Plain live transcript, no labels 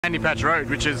Sandy Patch Road,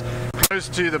 which is close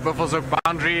to the Buffelshoek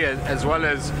boundary as well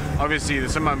as obviously the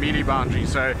Simbamili boundary.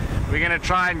 So we're going to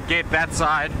try and get that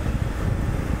side.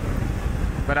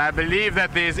 But I believe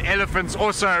that there's elephants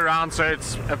also around, so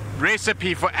it's a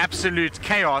recipe for absolute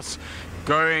chaos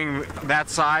going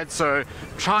that side. So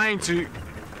trying to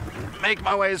make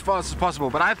my way as fast as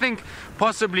possible. But I think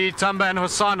possibly Tamba and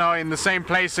Hosanna are in the same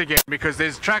place again, because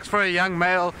there's tracks for a young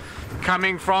male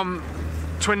coming from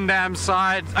Twin Dam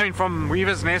side, from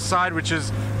Weaver's Nest side, which is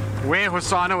where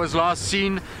Hosanna was last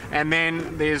seen, and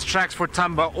then there's tracks for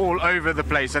Tamba all over the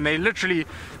place, and they literally,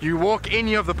 you walk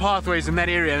any of the pathways in that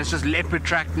area and it's just leopard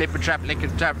trap, leopard trap,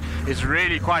 leopard trap. It's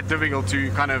really quite difficult to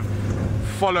kind of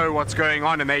follow what's going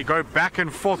on, and they go back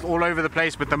and forth all over the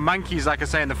place. But the monkeys, like I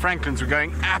say, and the Franklins were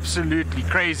going absolutely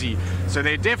crazy, so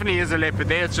there definitely is a leopard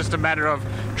there. It's just a matter of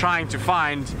trying to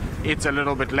find it a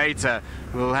little bit later.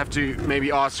 We'll have to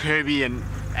maybe ask Herbie and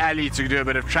Ali to do a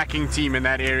bit of tracking team in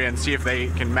that area and see if they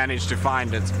can manage to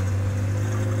find it.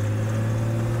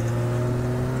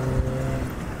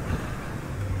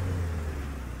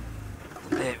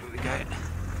 There we go.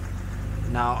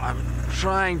 Now I'm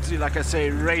trying to, like I say,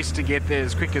 race to get there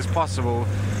as quick as possible.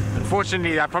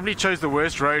 Unfortunately, I probably chose the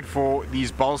worst road for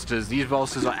these bolsters. These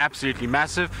bolsters are absolutely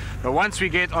massive, but once we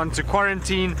get onto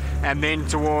quarantine and then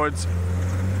towards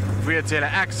Vuyatela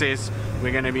access,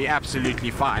 we're going to be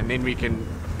absolutely fine. Then we can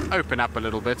open up a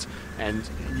little bit and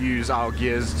use our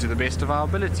gears to the best of our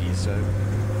abilities. So,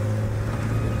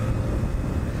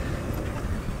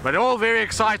 but all very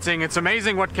exciting. It's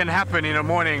amazing what can happen in a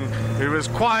morning. It was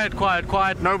quiet.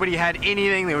 Nobody had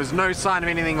anything. There was no sign of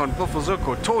anything on Buffelshoek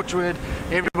or Torchwood.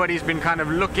 Everybody's been kind of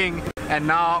looking, and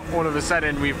now all of a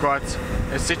sudden we've got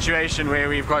a situation where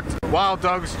we've got wild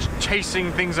dogs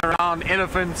chasing things around,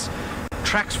 elephants,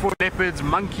 tracks for leopards,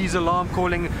 monkeys alarm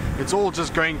calling. It's all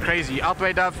just going crazy. Out the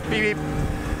way, Dove. Beep, beep.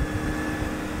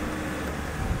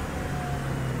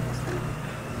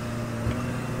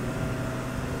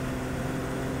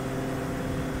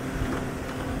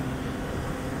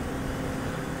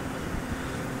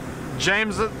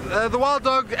 James, the wild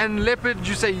dog and leopard,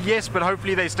 you say yes, but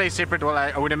hopefully they stay separate. Well,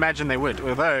 I would imagine they would,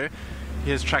 although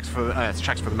here's tracks for it's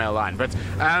tracks for the male line. But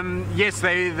yes,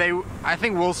 they I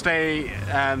think will stay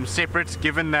separate,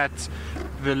 given that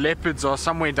the leopards are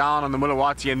somewhere down on the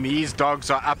Mulawati and these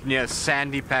dogs are up near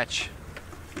Sandy Patch.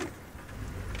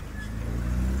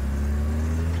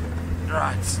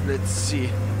 Right, let's see.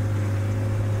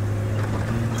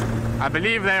 I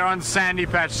believe they're on Sandy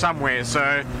Patch somewhere,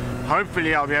 so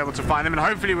hopefully I'll be able to find them, and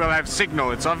hopefully we'll have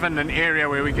signal. It's often an area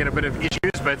where we get a bit of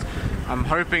issues, but I'm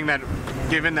hoping that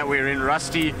given that we're in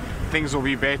Rusty, things will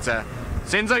be better.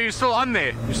 Senzo, you're still on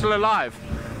there. You're still alive.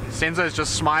 Senzo is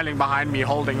just smiling behind me,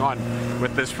 holding on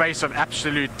with this face of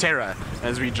absolute terror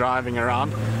as we're driving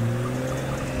around.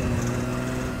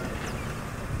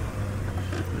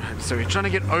 So we're trying to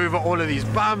get over all of these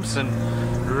bumps and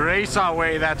race our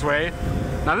way that way.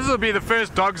 Now this will be the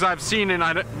first dogs I've seen in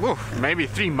maybe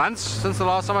 3 months since the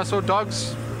last time I saw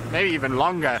dogs, maybe even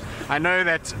longer. I know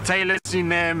that Taylor's seen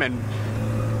them and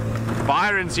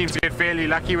Byron seems to get fairly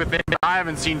lucky with them. I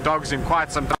haven't seen dogs in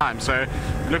quite some time, so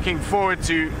looking forward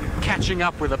to catching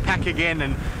up with a pack again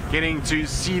and getting to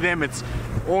see them. It's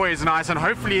always nice, and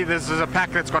hopefully this is a pack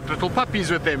that's got little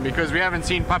puppies with them, because we haven't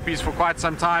seen puppies for quite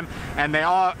some time, and they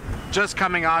are just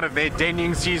coming out of their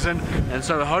denning season, and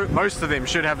so most of them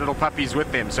should have little puppies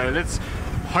with them. So let's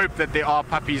hope that there are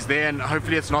puppies there, and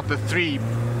hopefully it's not the 3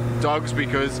 dogs,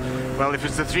 because, well, if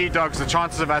it's the 3 dogs, the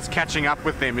chances of us catching up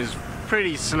with them is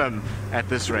pretty slim at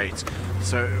this rate.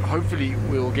 So hopefully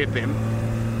we'll get them.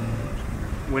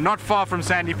 We're not far from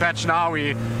Sandy Patch now.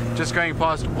 We're just going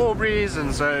past Aubrey's,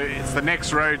 and so it's the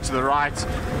next road to the right,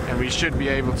 and we should be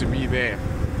able to be there.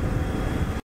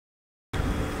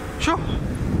 Sure.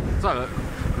 It's not a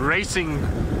racing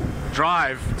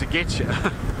drive to get you.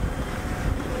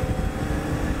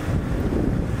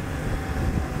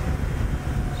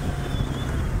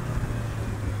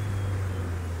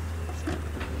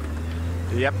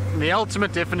 Yep, the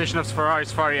ultimate definition of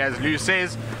safari, as Lou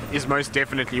says, is most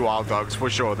definitely wild dogs, for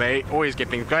sure. They always get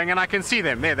things going, and I can see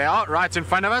them. There they are, right in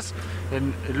front of us,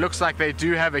 and it looks like they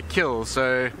do have a kill,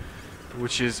 so,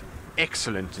 which is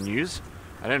excellent news.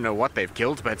 I don't know what they've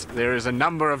killed, but there is a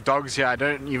number of dogs here. I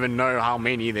don't even know how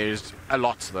many. There's a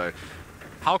lot, though.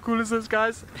 How cool is this,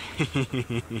 guys?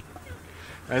 I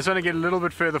just want to get a little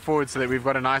bit further forward so that we've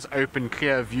got a nice open,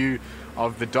 clear view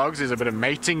of the dogs. There's a bit of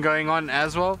mating going on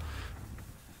as well.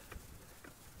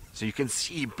 So you can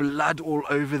see blood all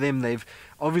over them. They've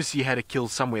obviously had a kill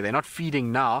somewhere. They're not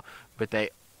feeding now, but they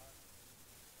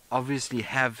obviously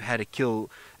have had a kill,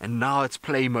 and now it's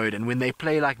play mode, and when they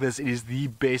play like this, it is the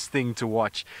best thing to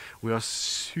watch. We are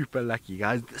super lucky,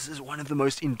 guys. This is one of the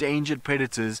most endangered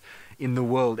predators in the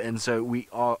world, and so we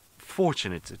are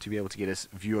fortunate to be able to get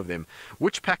a view of them.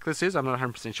 Which pack this is, I'm not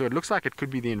 100% sure. It looks like it could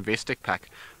be the Investec pack.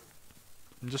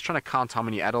 I'm just trying to count how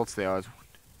many adults there are.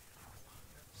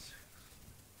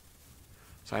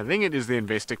 So I think it is the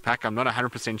Investec pack. I'm not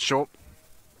 100% sure.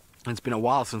 It's been a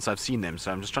while since I've seen them,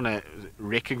 so I'm just trying to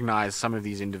recognize some of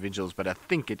these individuals, but I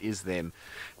think it is them.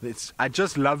 I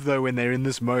just love, though, when they're in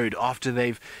this mode. After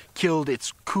they've killed,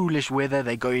 it's coolish weather,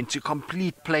 they go into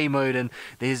complete play mode, and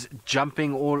there's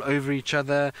jumping all over each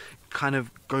other, kind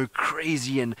of go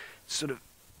crazy, and sort of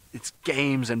it's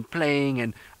games and playing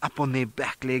and up on their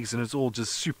back legs, and it's all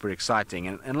just super exciting.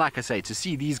 And like I say, to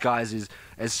see these guys is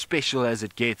as special as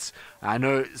it gets. I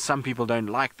know some people don't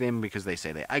like them because they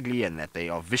say they're ugly and that they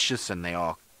are vicious and they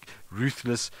are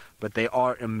ruthless, but they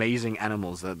are amazing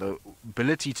animals. The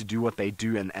ability to do what they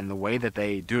do and the way that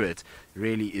they do it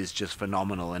really is just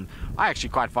phenomenal, and I actually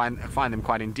quite find them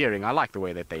quite endearing. I like the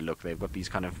way that they look. They've got these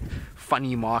kind of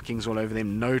funny markings all over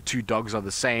them. No two dogs are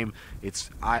the same.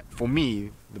 For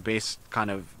me, the best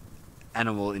kind of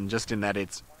animal in that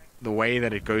it's the way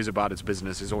that it goes about its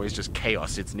business is always just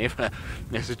chaos. It's never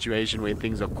a situation where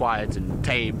things are quiet and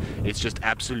tame. It's just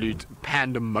absolute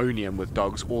pandemonium with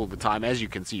dogs all the time, as you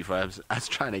can see for us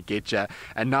trying to get you.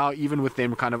 And now even with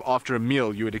them kind of after a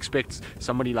meal, you would expect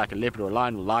somebody like a leopard or a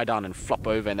lion will lie down and flop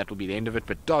over and that will be the end of it.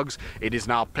 But dogs, it is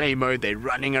now play mode. They're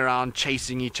running around,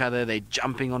 chasing each other. They're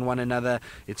jumping on one another.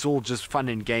 It's all just fun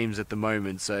and games at the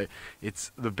moment. So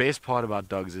it's the best part about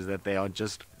dogs is that they are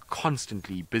just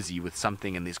constantly busy with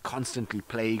something, and there's constantly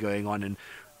play going on. And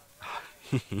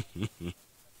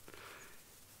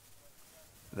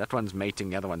that one's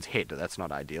mating the other one's head. That's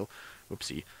not ideal.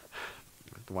 Whoopsie.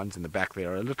 The ones in the back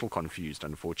there are a little confused,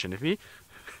 unfortunately.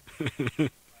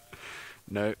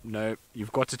 No,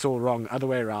 you've got it all wrong. Other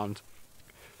way around.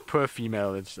 Poor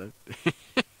female. It's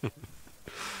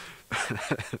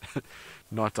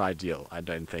not ideal, I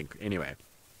don't think. Anyway,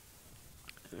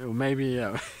 maybe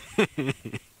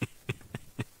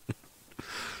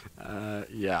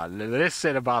yeah, the less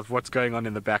said about what's going on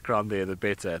in the background there, the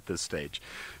better at this stage.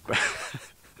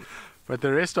 But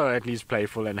the rest are at least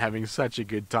playful and having such a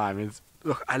good time.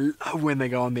 Look, I love when they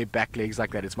go on their back legs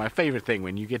like that. It's my favorite thing.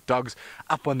 When you get dogs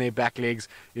up on their back legs,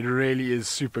 it really is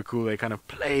super cool. They kind of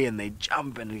play and they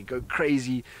jump and they go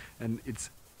crazy, and it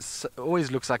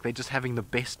always looks like they're just having the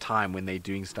best time when they're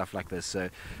doing stuff like this. So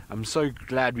I'm so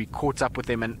glad we caught up with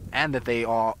them, and that they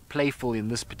are playful in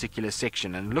this particular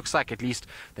section. And it looks like at least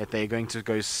that they're going to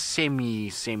go semi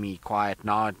quiet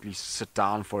now, at least sit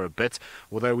down for a bit.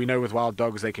 Although we know with wild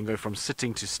dogs they can go from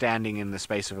sitting to standing in the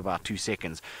space of about 2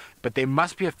 seconds. But there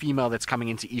must be a female that's coming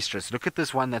into estrus. Look at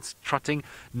this one that's trotting.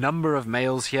 Number of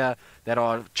males here that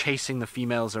are chasing the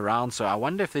females around. So I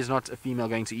wonder if there's not a female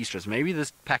going to estrus. Maybe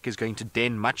this pack is going to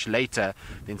den much later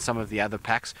than some of the other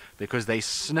packs because they're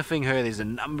sniffing her. There's a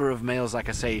number of males, like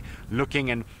I say, looking.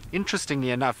 And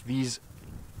interestingly enough, these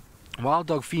wild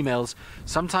dog females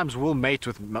sometimes will mate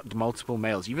with multiple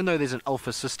males, even though there's an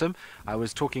alpha system. I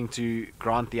was talking to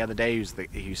Grant the other day,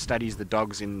 who studies the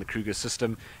dogs in the Kruger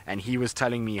system, and he was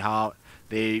telling me how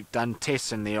they've done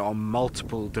tests and there are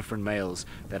multiple different males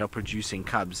that are producing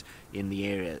cubs in the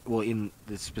area, well, in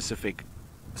the specific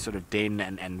sort of den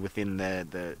and within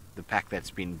the pack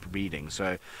that's been breeding.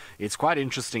 So it's quite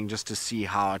interesting just to see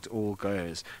how it all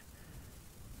goes.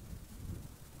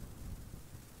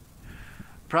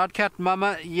 Proud cat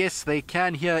mama, yes, they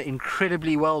can hear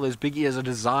incredibly well. Those big ears are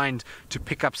designed to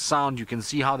pick up sound. You can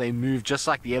see how they move just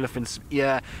like the elephant's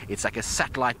ear. It's like a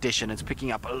satellite dish and it's picking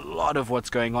up a lot of what's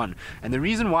going on. And the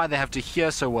reason why they have to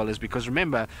hear so well is because,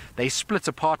 remember, they split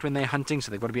apart when they're hunting, so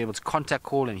they've got to be able to contact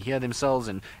call and hear themselves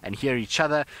and hear each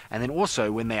other. And then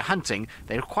also when they're hunting,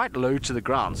 they're quite low to the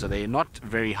ground, so they're not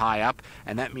very high up,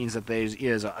 and that means that those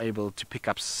ears are able to pick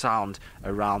up sound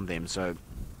around them. So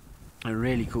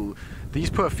really cool. These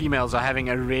poor females are having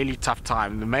a really tough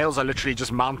time. The males are literally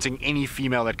just mounting any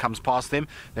female that comes past them.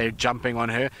 They're jumping on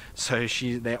her. So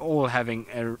they're all having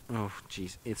oh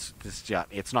geez,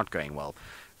 it's not going well.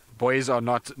 Boys are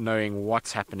not knowing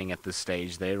what's happening at this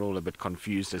stage. They're all a bit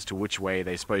confused as to which way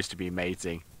they're supposed to be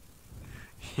mating.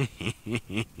 There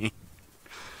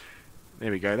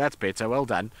we go. That's better. Well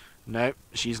done. No,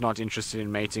 she's not interested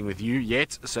in mating with you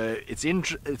yet. So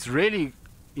it's really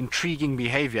intriguing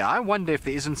behavior. I wonder if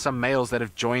there isn't some males that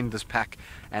have joined this pack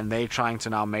and they're trying to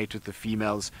now mate with the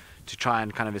females to try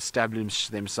and kind of establish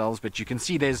themselves. But you can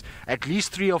see there's at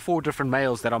least 3 or 4 different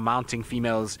males that are mounting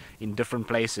females in different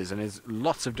places, and there's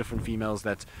lots of different females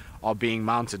that are being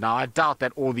mounted. Now I doubt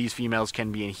that all these females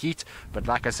can be in heat, but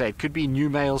like I say, it could be new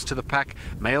males to the pack.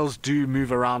 Males do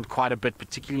move around quite a bit,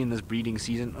 particularly in this breeding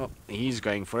season. Oh, he's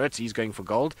going for it. He's going for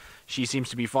gold. She seems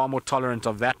to be far more tolerant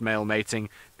of that male mating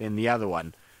than the other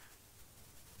one.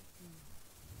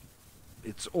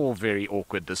 It's all very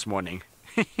awkward this morning.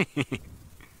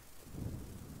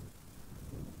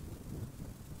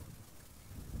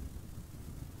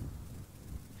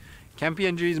 Campy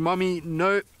and Judy's mommy,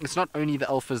 no, it's not only the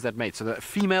alphas that mate. So the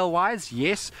female wise,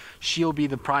 yes, she'll be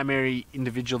the primary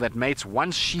individual that mates.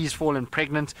 Once she's fallen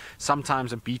pregnant,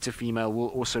 sometimes a beta female will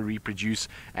also reproduce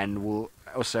and will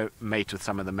also mate with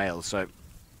some of the males. So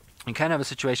you can have a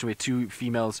situation where 2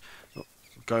 females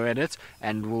go at it,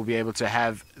 and we'll be able to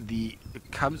have the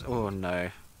cubs. Oh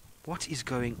no, what is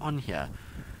going on here?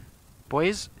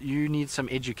 Boys, you need some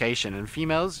education, and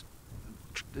females,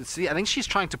 see, I think she's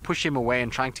trying to push him away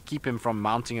and trying to keep him from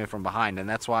mounting her from behind, and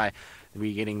that's why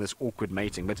we're getting this awkward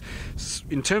mating. But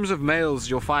in terms of males,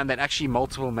 you'll find that actually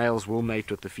multiple males will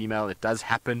mate with the female. It does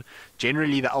happen.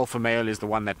 Generally the alpha male is the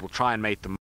one that will try and mate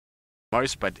the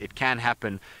most, but it can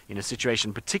happen in a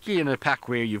situation, particularly in a pack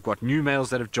where you've got new males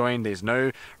that have joined. There's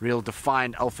no real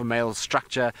defined alpha male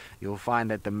structure. You'll find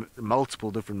that the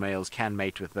multiple different males can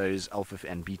mate with those alpha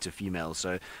and beta females.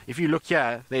 So if you look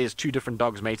here, there's 2 different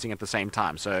dogs mating at the same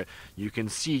time, so you can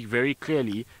see very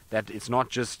clearly that it's not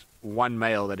just one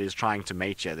male that is trying to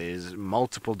mate here. There's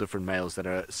multiple different males that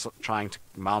are trying to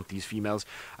mount these females.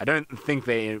 I don't think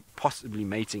they're possibly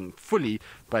mating fully,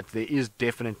 but there is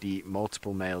definitely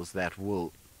multiple males that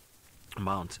will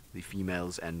mount the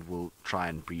females and will try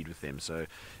and breed with them. So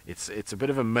it's a bit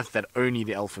of a myth that only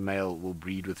the alpha male will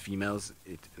breed with females.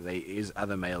 There is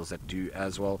other males that do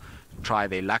as well try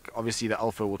their luck. Obviously the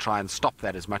alpha will try and stop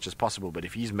that as much as possible, but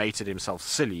if he's mated himself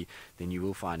silly, then you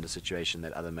will find a situation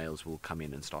that other males will come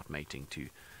in and start mating too.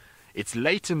 It's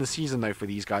late in the season though for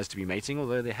these guys to be mating,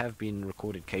 although there have been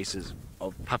recorded cases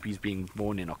of puppies being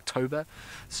born in October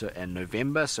and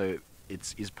November, so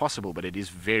it is possible, but it is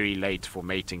very late for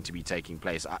mating to be taking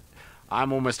place.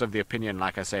 I'm almost of the opinion,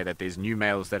 like I say, that there's new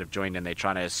males that have joined and they're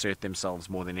trying to assert themselves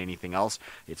more than anything else.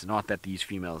 It's not that these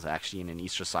females are actually in an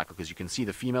estrus cycle, because you can see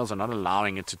the females are not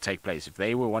allowing it to take place. If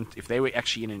they were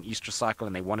actually in an estrus cycle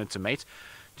and they wanted to mate,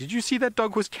 did you see that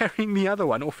dog was carrying the other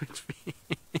one off its feet?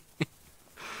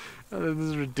 Oh, this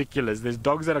is ridiculous. There's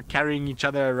dogs that are carrying each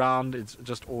other around. It's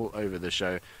just all over the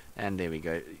show. And there we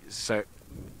go. So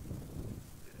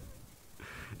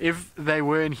if they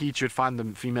were in heat, you'd find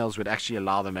the females would actually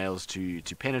allow the males to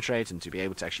penetrate and to be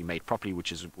able to actually mate properly,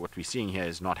 which is what we're seeing here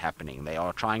is not happening. They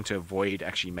are trying to avoid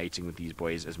actually mating with these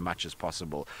boys as much as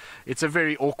possible. It's a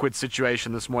very awkward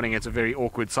situation this morning. It's a very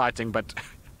awkward sighting, but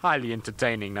highly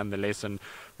entertaining nonetheless. And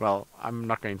well, I'm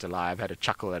not going to lie, I've had a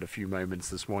chuckle at a few moments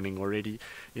this morning already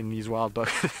in these wild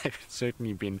dogs. They've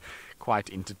certainly been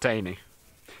quite entertaining.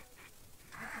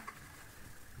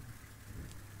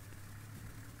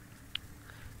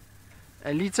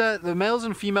 Alita, the males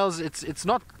and females, it's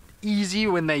not easy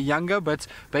when they're younger, but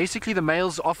basically the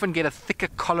males often get a thicker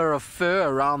collar of fur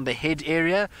around the head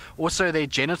area. Also their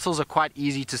genitals are quite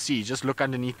easy to see. Just look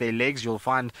underneath their legs, you'll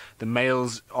find the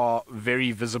males are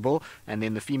very visible, and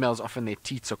then the females, often their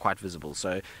teats are quite visible.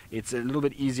 So it's a little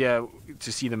bit easier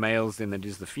to see the males than it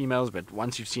is the females, but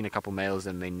once you've seen a couple males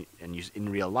and you in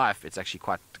real life, it's actually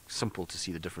quite simple to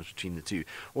see the difference between the two.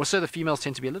 Also the females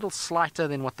tend to be a little slighter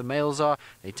than what the males are.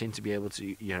 They tend to be able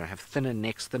to, have thinner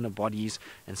necks, thinner bodies,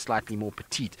 and slightly more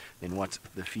petite than what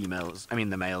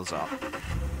the males are.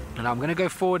 And I'm going to go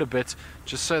forward a bit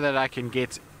just so that I can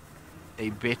get a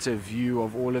better view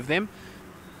of all of them.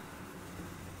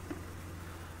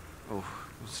 Oh,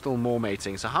 still more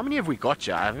mating. So how many have we got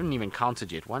here? I haven't even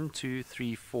counted yet. 1, 2,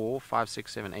 3, 4, 5,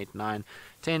 6, 7, 8, 9,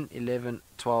 10, 11,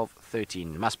 12,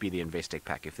 13. It must be the Investec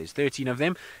pack. If there's 13 of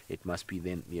them, it must be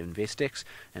then the Investecs.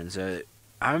 And so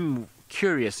I'm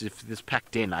curious if this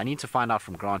pack den, I need to find out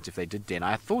from Grant if they did den.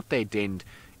 I thought they denned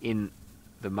in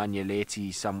the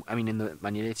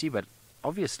Magnoleti, but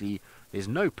obviously there's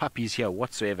no puppies here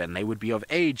whatsoever, and they would be of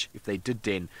age if they did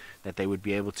den, that they would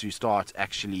be able to start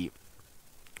actually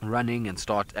running and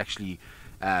start actually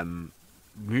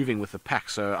moving with the pack.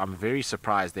 So I'm very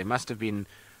surprised. There must have been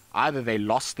either they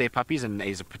lost their puppies and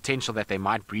there's a potential that they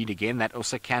might breed again. That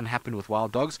also can happen with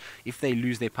wild dogs. If they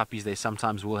lose their puppies, they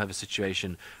sometimes will have a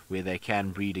situation where they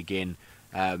can breed again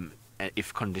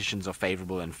if conditions are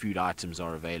favorable and food items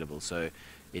are available. So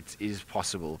it is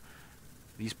possible.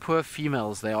 These poor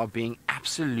females, they are being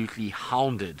absolutely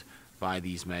hounded by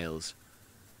these males.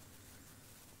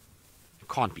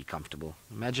 can't be comfortable.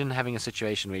 Imagine having a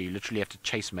situation where you literally have to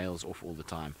chase males off all the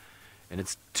time. And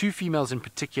it's 2 females in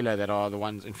particular that are the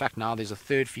ones. In fact, now there's a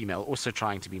 3rd female also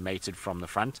trying to be mated from the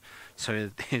front. So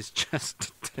there's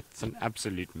just, it's an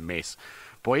absolute mess.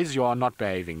 Boys, you are not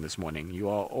behaving this morning. You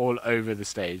are all over the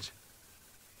stage.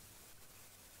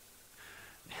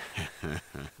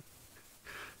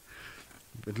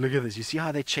 But look at this. You see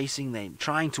how they're chasing, they're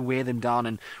trying to wear them down,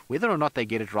 and whether or not they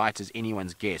get it right is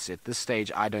anyone's guess. At this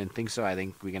stage, I don't think so. I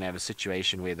think we're going to have a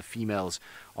situation where the females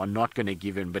are not going to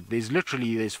give in. But there's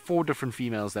 4 different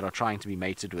females that are trying to be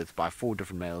mated with by 4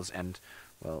 different males, and,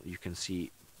 well, you can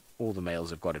see all the males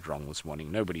have got it wrong this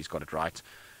morning. Nobody's got it right.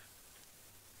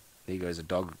 There goes a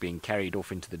dog being carried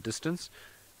off into the distance.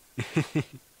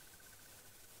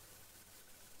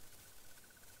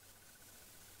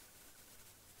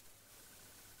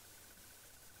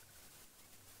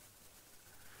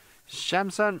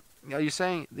 Shamsan, are you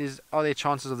saying are there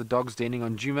chances of the dogs denning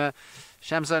on Djuma?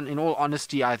 Shamsan, in all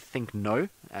honesty, I think no.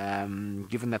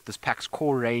 Given that this pack's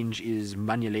core range is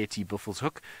Manuleti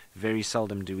Buffelshoek, very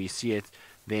seldom do we see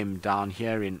them down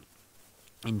here in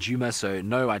Djuma, so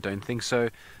no, I don't think so.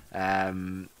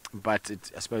 But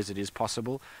I suppose it is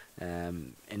possible.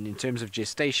 And in terms of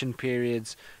gestation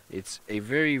periods, it's a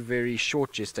very, very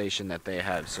short gestation that they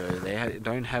have. So they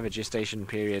don't have a gestation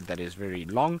period that is very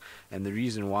long. And the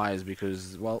reason why is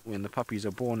because, well, when the puppies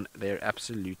are born, they're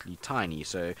absolutely tiny.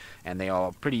 And they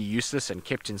are pretty useless and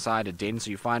kept inside a den. So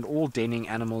you find all denning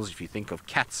animals, if you think of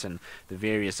cats and the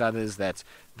various others, that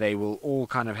they will all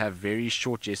kind of have very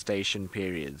short gestation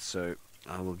periods. So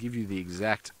I will give you the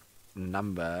exact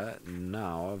number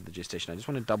now of the gestation. I just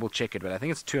want to double check it, but I think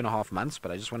it's 2.5 months,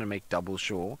 but I just want to make double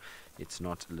sure it's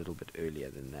not a little bit earlier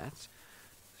than that.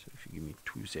 So if you give me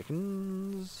 2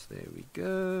 seconds, there we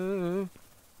go.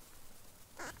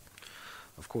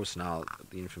 Of course, now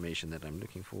the information that I'm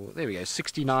looking for, there we go,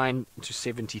 69 to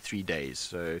 73 days.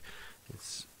 So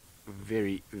it's a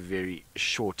very, very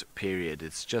short period.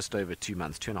 It's just over 2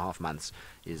 months. 2.5 months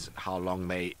is how long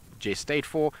they gestate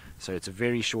for, so it's a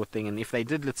very short thing. And if they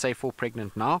did, let's say, fall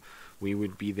pregnant now, we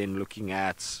would be then looking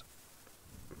at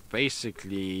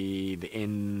basically the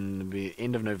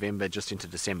end of November just into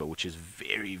December, which is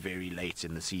very, very late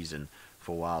in the season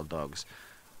for wild dogs.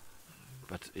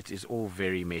 But it is all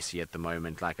very messy at the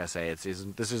moment. Like I say,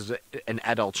 this is an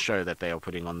adult show that they are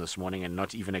putting on this morning, and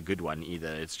not even a good one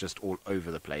either. It's just all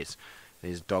over the place.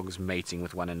 There's dogs mating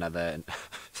with one another, and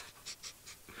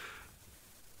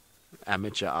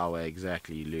amateur hour,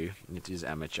 exactly, Lou. It is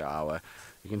amateur hour.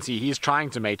 You can see he's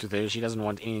trying to mate with her. She doesn't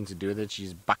want anything to do with it.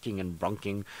 She's bucking and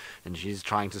bronking, and she's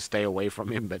trying to stay away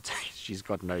from him, but she's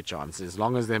got no chance. As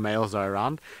long as their males are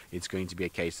around, it's going to be a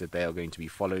case that they are going to be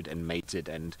followed and mated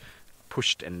and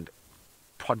pushed and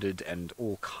prodded and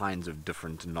all kinds of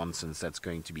different nonsense that's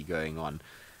going to be going on.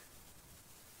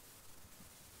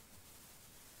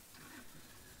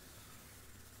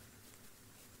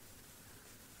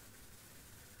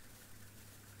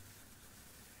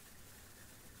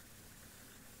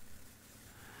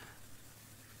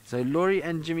 So Laurie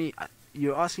and Jimmy,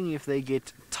 you're asking if they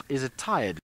get, is it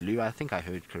tired, Lou? I think I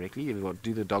heard correctly.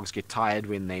 Do the dogs get tired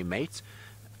when they mate?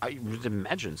 I would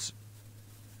imagine.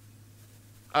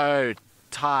 Oh,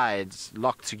 tides,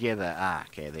 locked together. Ah,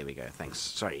 okay, there we go. Thanks.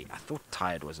 Sorry, I thought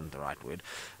tired wasn't the right word.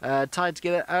 Tied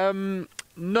together.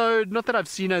 No, not that I've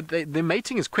seen it. The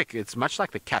mating is quick. It's much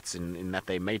like the cats in that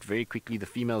they mate very quickly. The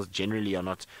females generally are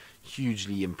not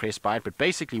hugely impressed by it, but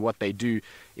basically what they do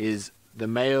is the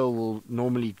male will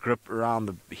normally grip around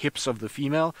the hips of the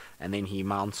female, and then he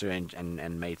mounts her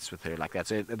and mates with her like that.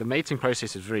 So the mating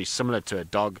process is very similar to a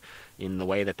dog in the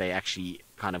way that they actually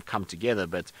kind of come together,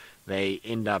 but they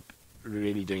end up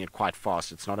really doing it quite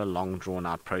fast. It's not a long drawn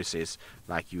out process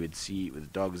like you would see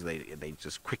with dogs. They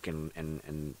just quick and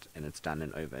it's done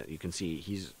and over. You can see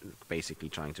he's basically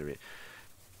trying to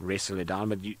wrestle her down,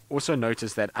 but you also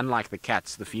notice that unlike the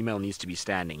cats, the female needs to be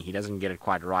standing. He doesn't get it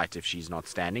quite right if she's not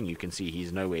standing. You can see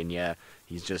he's nowhere near.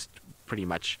 He's just pretty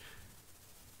much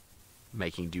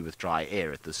making do with dry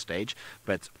air at this stage,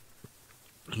 but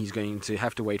he's going to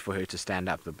have to wait for her to stand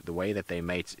up. The way that they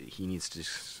mate, he needs to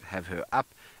have her up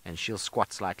and she'll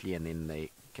squat slightly, and then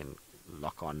they can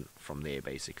lock on from there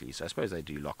basically. So I suppose they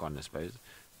do lock on. I suppose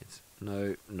it's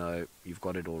no, you've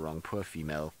got it all wrong. Poor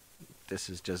female. This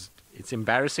is just, it's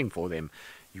embarrassing for them.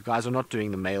 You guys are not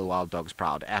doing the male wild dogs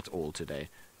proud at all today.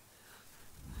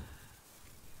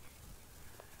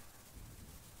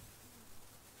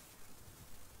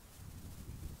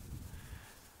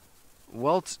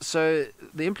 Walt, so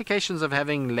the implications of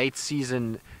having late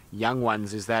season young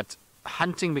ones is that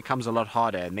hunting becomes a lot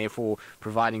harder, and therefore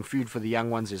providing food for the young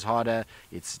ones is harder.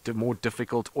 It's more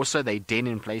difficult. Also, they den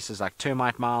in places like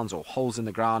termite mounds or holes in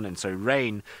the ground, and so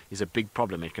rain is a big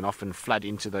problem. It can often flood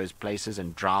into those places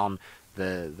and drown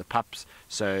the pups.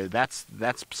 So that's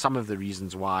some of the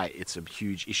reasons why it's a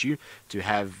huge issue to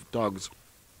have dogs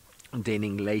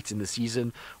denning late in the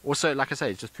season. Also, like I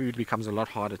say, it's just food becomes a lot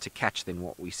harder to catch than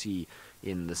what we see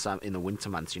in the winter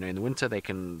months. You know, in the winter they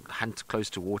can hunt close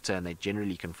to water and they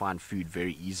generally can find food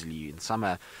very easily. In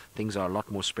summer things are a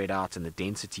lot more spread out and the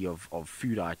density of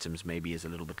food items maybe is a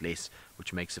little bit less,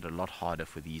 which makes it a lot harder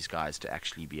for these guys to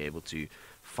actually be able to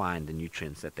find the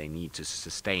nutrients that they need to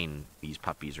sustain these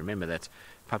puppies. Remember that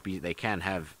puppies, they can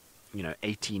have, you know,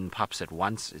 18 pups at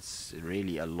once. It's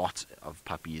really a lot of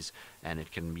puppies, and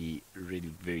it can be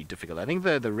really very difficult. I think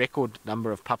the record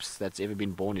number of pups that's ever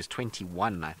been born is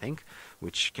 21, I think,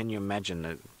 which, can you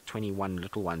imagine, 21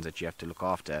 little ones that you have to look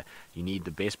after? You need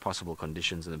the best possible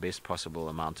conditions and the best possible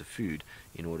amount of food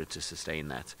in order to sustain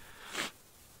that.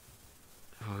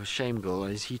 Oh, shame, girl.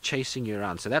 Is he chasing you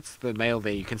around? So that's the male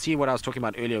there. You can see what I was talking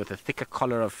about earlier with a thicker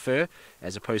collar of fur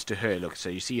as opposed to her. Look, so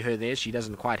you see her there. She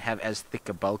doesn't quite have as thick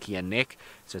a bulky a neck,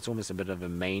 so it's almost a bit of a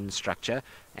mane structure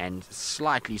and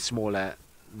slightly smaller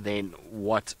than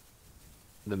what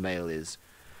the male is.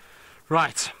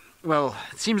 Right. Well,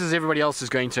 it seems as everybody else is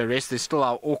going to rest. There's still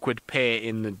our awkward pair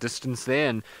in the distance there,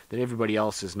 and that everybody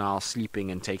else is now sleeping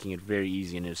and taking it very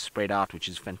easy and is spread out, which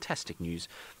is fantastic news.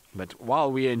 But while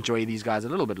we enjoy these guys a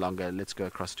little bit longer, let's go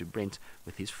across to Brent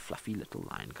with his fluffy little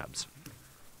lion cubs.